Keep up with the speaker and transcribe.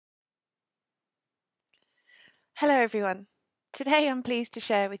Hello everyone. Today I'm pleased to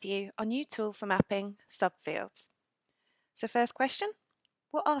share with you our new tool for mapping subfields. So first question,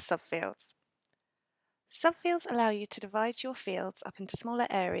 what are subfields? Subfields allow you to divide your fields up into smaller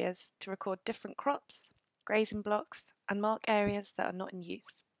areas to record different crops, grazing blocks and mark areas that are not in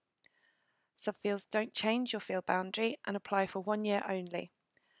use. Subfields don't change your field boundary and apply for 1 year only.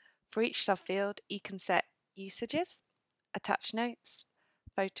 For each subfield you can set usages, attach notes,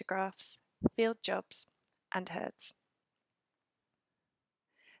 photographs, field jobs and herds.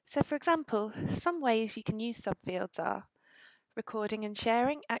 So for example, some ways you can use subfields are recording and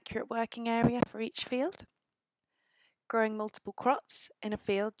sharing accurate working area for each field, growing multiple crops in a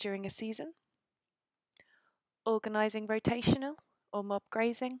field during a season, organising rotational or mob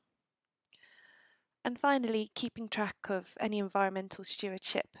grazing, and finally keeping track of any environmental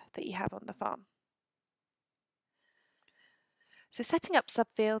stewardship that you have on the farm. So setting up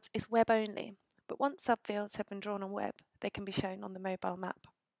subfields is web only, but once subfields have been drawn on web, they can be shown on the mobile map.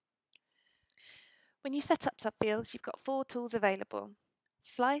 When you set up subfields, you've got 4 tools available: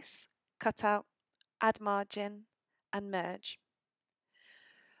 Slice, Cutout, Add Margin, and Merge.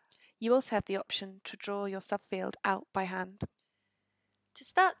 You also have the option to draw your subfield out by hand. To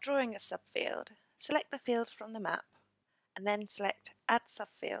start drawing a subfield, select the field from the map and then select Add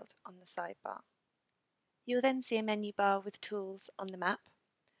Subfield on the sidebar. You will then see a menu bar with tools on the map,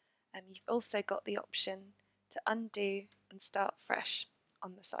 and you've also got the option to undo and start fresh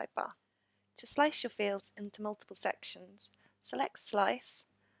on the sidebar. To slice your fields into multiple sections, select Slice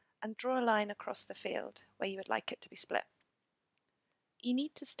and draw a line across the field where you would like it to be split. You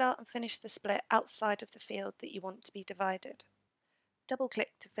need to start and finish the split outside of the field that you want to be divided.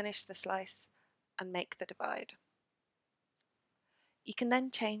 Double-click to finish the slice and make the divide. You can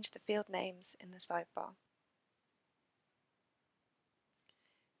then change the field names in the sidebar.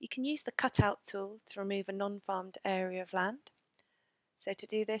 You can use the Cutout tool to remove a non-farmed area of land. So to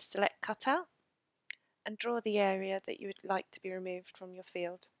do this, select Cutout and draw the area that you would like to be removed from your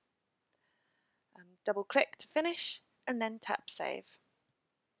field. Double-click to finish and then tap Save.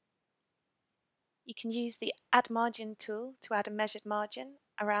 You can use the Add Margin tool to add a measured margin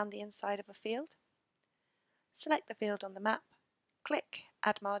around the inside of a field. Select the field on the map, click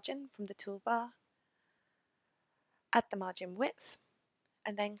Add Margin from the toolbar, add the margin width,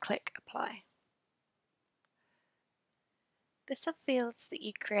 and then click Apply. The subfields that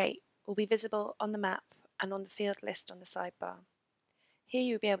you create will be visible on the map and on the field list on the sidebar. Here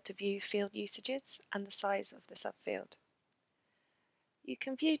you will be able to view field usages and the size of the subfield. You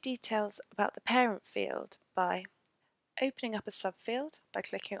can view details about the parent field by opening up a subfield by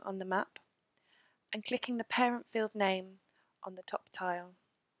clicking on the map and clicking the parent field name on the top tile.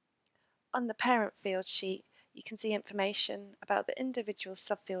 On the parent field sheet, you can see information about the individual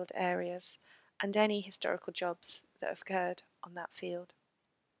subfield areas and any historical jobs that have occurred on that field.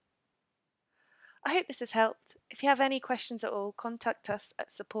 I hope this has helped. If you have any questions at all, contact us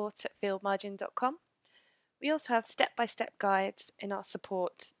at support@fieldmargin.com. We also have step-by-step guides in our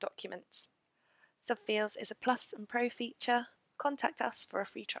support documents. Subfields is a Plus and Pro feature. Contact us for a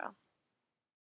free trial.